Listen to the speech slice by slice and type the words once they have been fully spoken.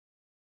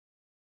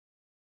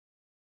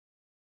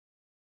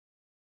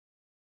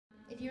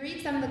If you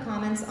read some of the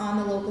comments on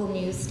the local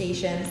news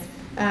stations,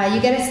 you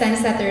get a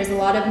sense that there's a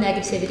lot of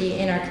negativity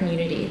in our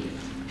community.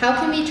 How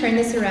can we turn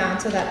this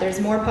around so that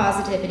there's more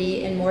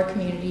positivity and more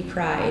community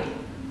pride?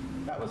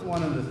 That was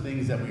one of the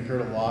things that we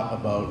heard a lot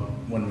about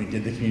when we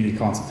did the community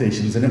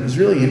consultations, and it was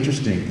really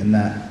interesting in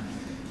that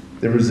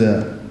there was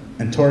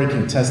and Tori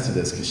can attest to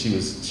this because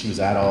she was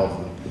at all of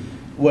them.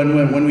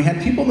 When we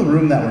had people in the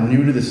room that were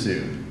new to the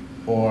Sault,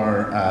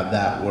 or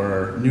that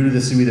were new to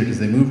the Sault either because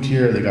they moved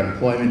here, or they got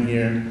employment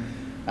here,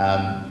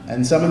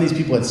 and some of these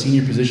people had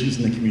senior positions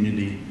in the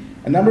community.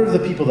 A number of the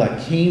people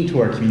that came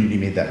to our community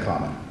made that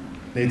comment.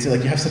 They'd say,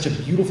 like, you have such a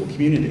beautiful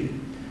community,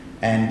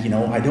 and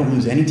I don't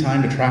lose any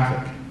time to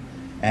traffic.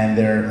 And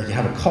you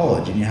have a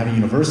college, and you have a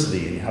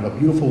university, and you have a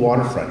beautiful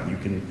waterfront. You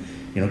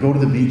can go to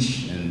the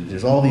beach, and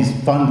there's all these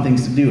fun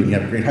things to do, and you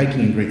have great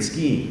hiking and great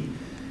skiing.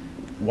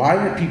 Why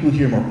aren't people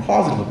here more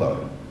positive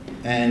about it?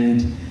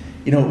 And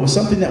it was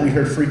something that we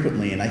heard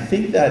frequently, and I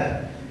think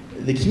that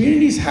the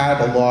community's had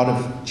a lot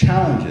of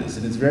challenges,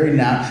 and it's very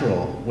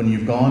natural when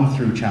you've gone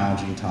through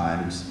challenging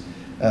times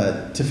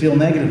to feel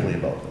negatively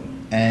about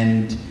them.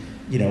 And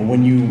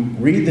when you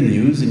read the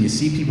news and you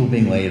see people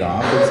being laid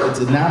off, it's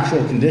a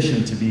natural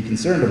condition to be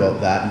concerned about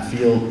that and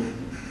feel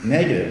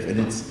negative. And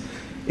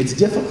it's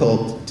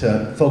difficult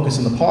to focus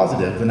on the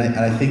positive, and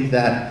I think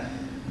that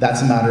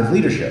that's a matter of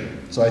leadership.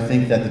 So I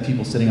think that the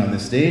people sitting on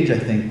this stage, I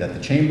think that the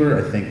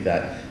Chamber, I think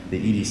that the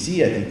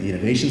EDC, I think the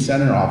Innovation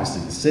Center,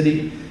 obviously the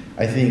city,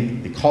 I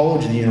think the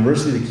college, the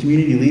university, the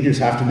community leaders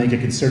have to make a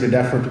concerted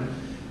effort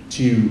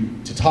to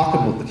talk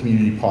about the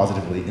community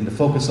positively and to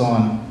focus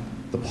on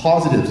the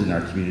positives in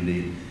our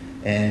community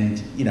and,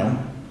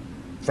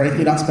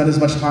 frankly, not spend as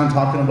much time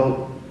talking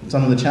about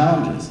some of the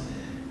challenges.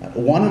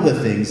 One of the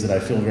things that I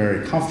feel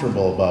very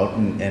comfortable about,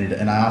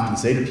 and I often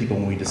say to people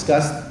when we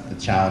discuss the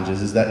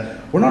challenges, is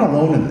that we're not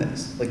alone in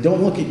this. Like,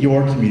 don't look at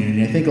your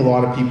community. I think a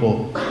lot of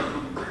people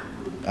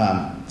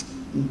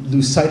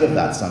lose sight of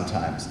that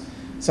sometimes.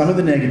 Some of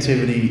the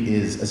negativity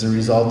is as a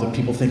result of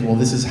people thinking, well,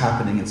 this is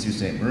happening in Sault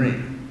Ste. Marie.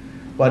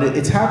 But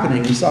it's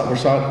happening, we saw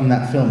it in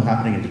that film,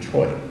 happening in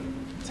Detroit.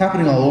 It's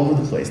happening all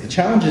over the place. The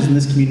challenges in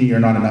this community are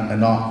not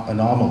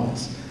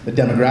anomalous. The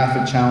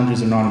demographic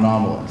challenges are not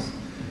anomalous.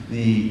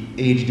 The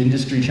aged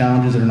industry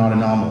challenges are not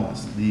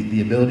anomalous.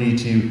 The ability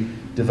to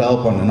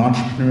develop on an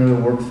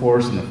entrepreneurial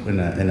workforce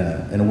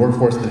in a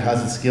workforce that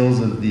has the skills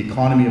of the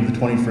economy of the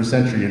 21st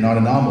century are not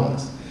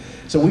anomalous.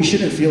 So we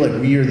shouldn't feel like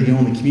we are the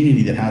only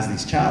community that has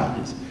these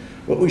challenges.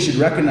 What we should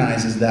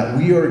recognize is that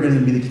we are going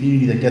to be the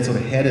community that gets out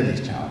ahead of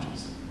these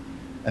challenges.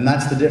 And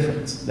that's the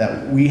difference,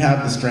 that we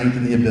have the strength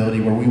and the ability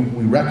where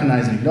we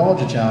recognize and acknowledge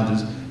the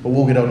challenges, but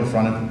we'll get out in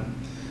front of them.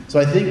 So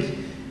I think,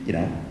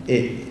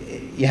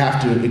 you have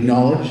to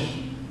acknowledge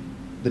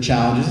the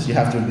challenges, you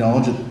have to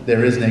acknowledge that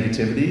there is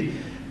negativity,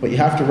 but you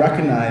have to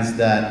recognize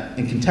that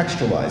and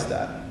contextualize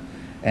that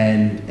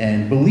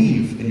and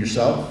believe in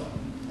yourself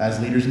as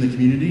leaders in the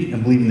community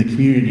and believe in the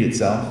community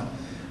itself,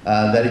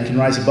 that it can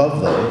rise above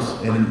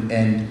those.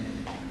 And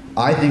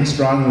I think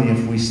strongly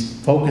if we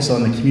focus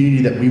on the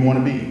community that we want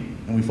to be,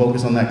 and we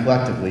focus on that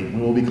collectively,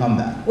 we will become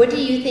that. What do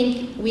you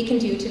think we can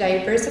do to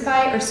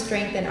diversify or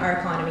strengthen our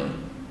economy?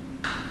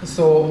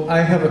 So I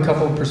have a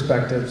couple of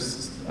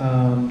perspectives.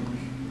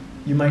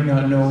 You might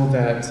not know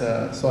that,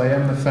 so I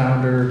am the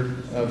founder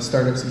of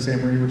StartUP Sault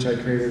Ste. Marie, which I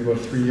created about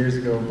 3 years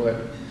ago,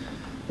 but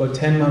about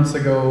 10 months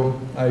ago,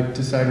 I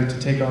decided to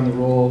take on the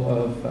role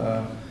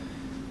of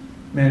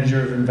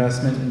Manager of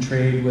Investment and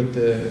Trade with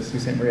the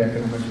Sault Ste. Marie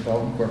Economic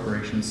Development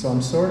Corporation. So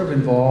I'm sort of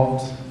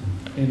involved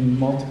in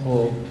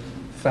multiple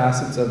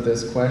facets of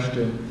this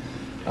question.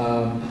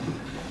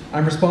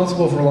 I'm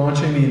responsible for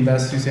launching the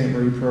Invest Sault Ste.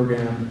 Marie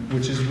program,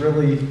 which is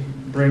really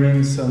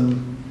bringing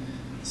some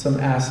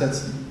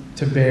assets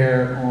to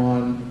bear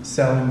on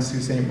selling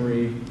Sault Ste.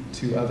 Marie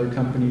to other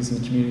companies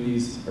and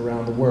communities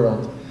around the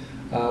world.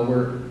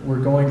 We're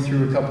going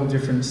through a couple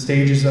different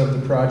stages of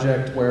the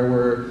project where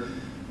we're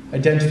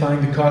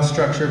identifying the cost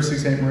structure of Sault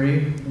Ste.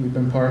 Marie. We've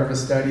been part of a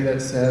study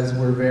that says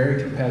we're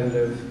very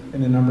competitive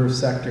in a number of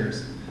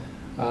sectors.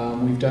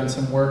 We've done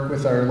some work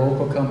with our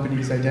local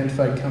companies,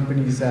 identified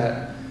companies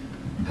that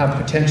have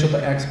potential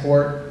to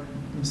export.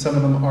 Some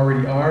of them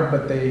already are,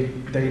 but they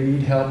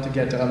need help to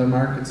get to other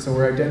markets. So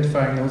we're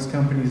identifying those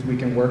companies we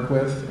can work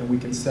with and we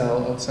can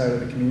sell outside of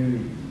the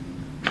community.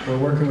 We're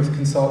working with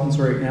consultants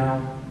right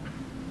now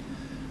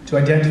to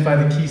identify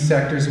the key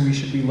sectors we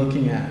should be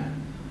looking at.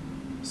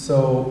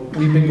 So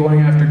we've been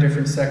going after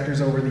different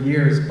sectors over the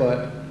years,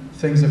 but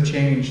things have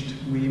changed.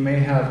 We may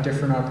have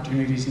different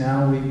opportunities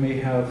now. We may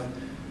have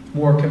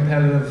more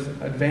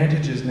competitive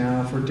advantages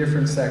now for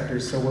different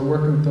sectors. So we're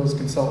working with those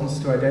consultants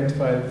to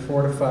identify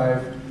 4 to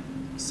 5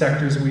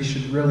 sectors we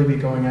should really be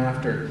going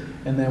after.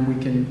 And then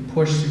we can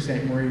push Sault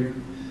Ste. Marie,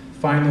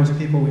 find those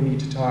people we need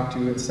to talk to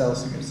and sell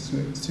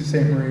Sault Ste.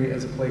 Marie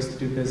as a place to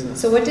do business.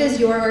 So what does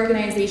your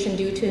organization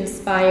do to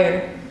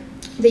inspire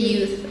the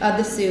youth of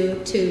the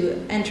Sault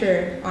to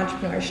enter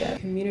entrepreneurship?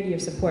 Community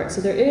of support.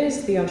 So there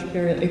is the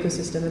entrepreneurial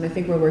ecosystem, and I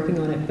think we're working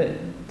on it, but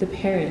the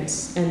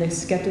parents and the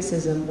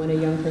skepticism when a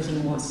young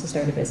person wants to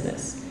start a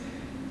business.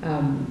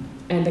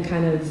 and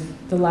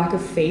the lack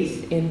of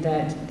faith in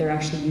that they're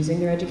actually using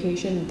their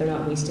education, they're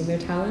not wasting their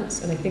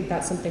talents, and I think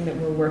that's something that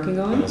we're working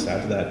on. I'll just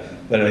add to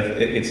that, but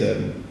it's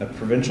a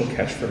provincial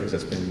catchphrase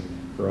that's been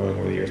growing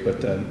over the years,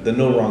 but the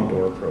no wrong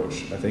door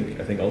approach. I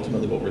think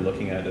ultimately what we're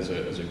looking at as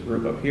a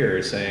group up here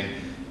is saying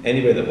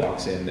anybody that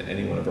walks in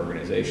any one of our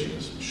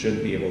organizations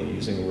should be able to,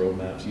 using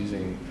roadmaps,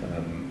 using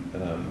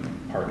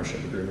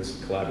partnership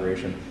agreements,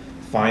 collaboration,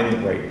 find the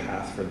right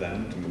path for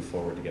them to move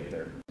forward to get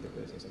their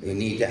business. You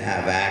need to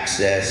have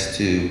access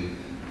to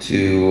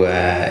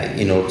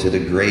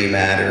the gray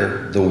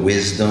matter, the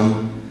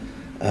wisdom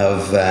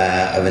of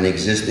an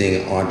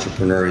existing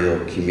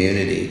entrepreneurial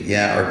community.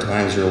 Yeah, our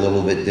times are a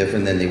little bit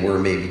different than they were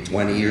maybe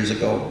 20 years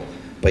ago,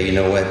 but you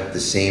know what? The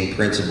same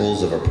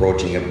principles of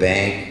approaching a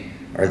bank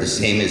are the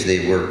same as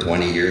they were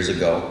 20 years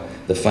ago.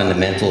 The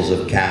fundamentals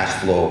of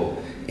cash flow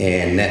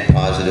and net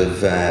positive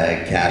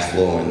cash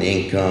flow and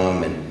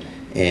income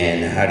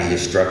and how do you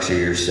structure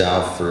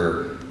yourself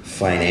for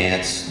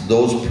finance,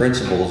 those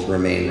principles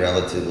remain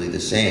relatively the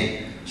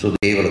same. So to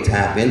be able to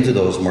tap into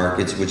those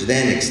markets, which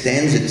then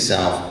extends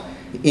itself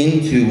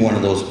into one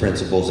of those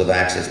principles of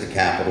access to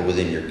capital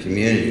within your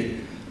community.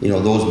 You know,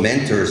 those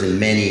mentors in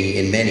many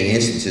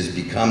instances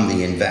become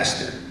the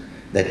investor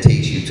that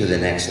takes you to the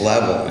next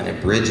level, and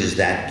it bridges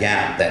that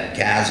gap, that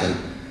chasm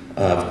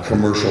of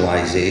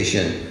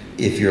commercialization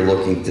if you're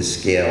looking to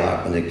scale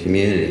up in the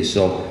community.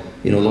 So,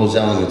 you know, those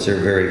elements are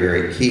very,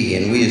 very key,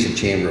 and we as a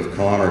Chamber of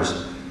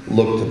Commerce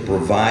look to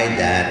provide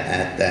that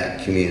at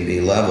that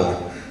community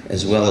level,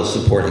 as well as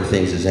supporting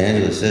things, as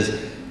Angela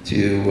says,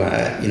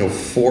 to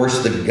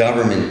force the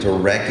government to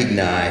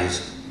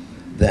recognize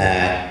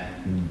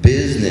that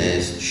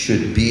business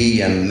should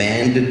be a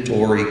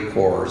mandatory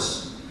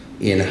course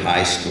in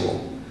high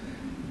school.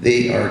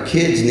 Our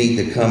kids need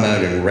to come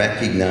out and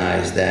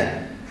recognize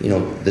that, you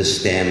know, the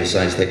STEM,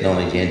 science,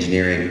 technology,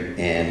 engineering,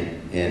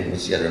 and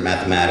what's the other,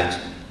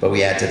 mathematics, but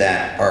we add to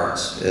that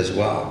arts as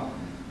well,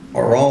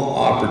 are all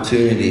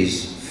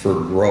opportunities for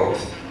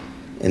growth.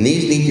 And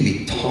these need to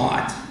be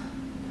taught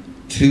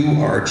to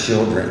our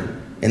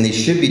children, and they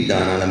should be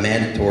done on a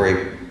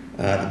mandatory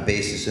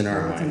basis in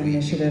our mind. An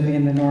initiative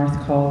in the North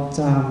called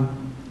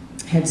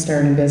Head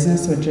Start in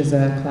Business, which is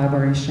a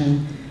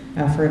collaboration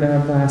effort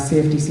of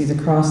CFDCs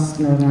across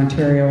Northern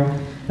Ontario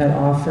that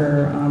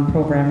offer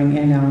programming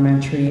in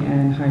elementary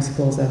and high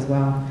schools as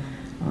well,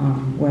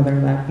 whether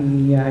that be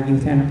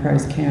youth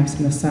enterprise camps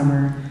in the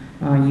summer,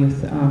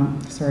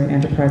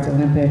 enterprise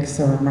Olympics,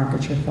 or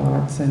market your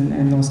thoughts,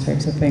 and those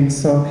types of things.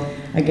 So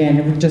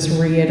again, we're just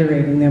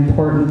reiterating the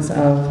importance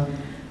of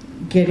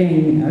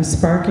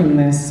sparking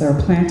this or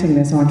planting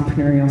this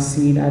entrepreneurial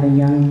seed at a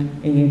young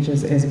age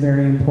is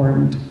very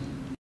important.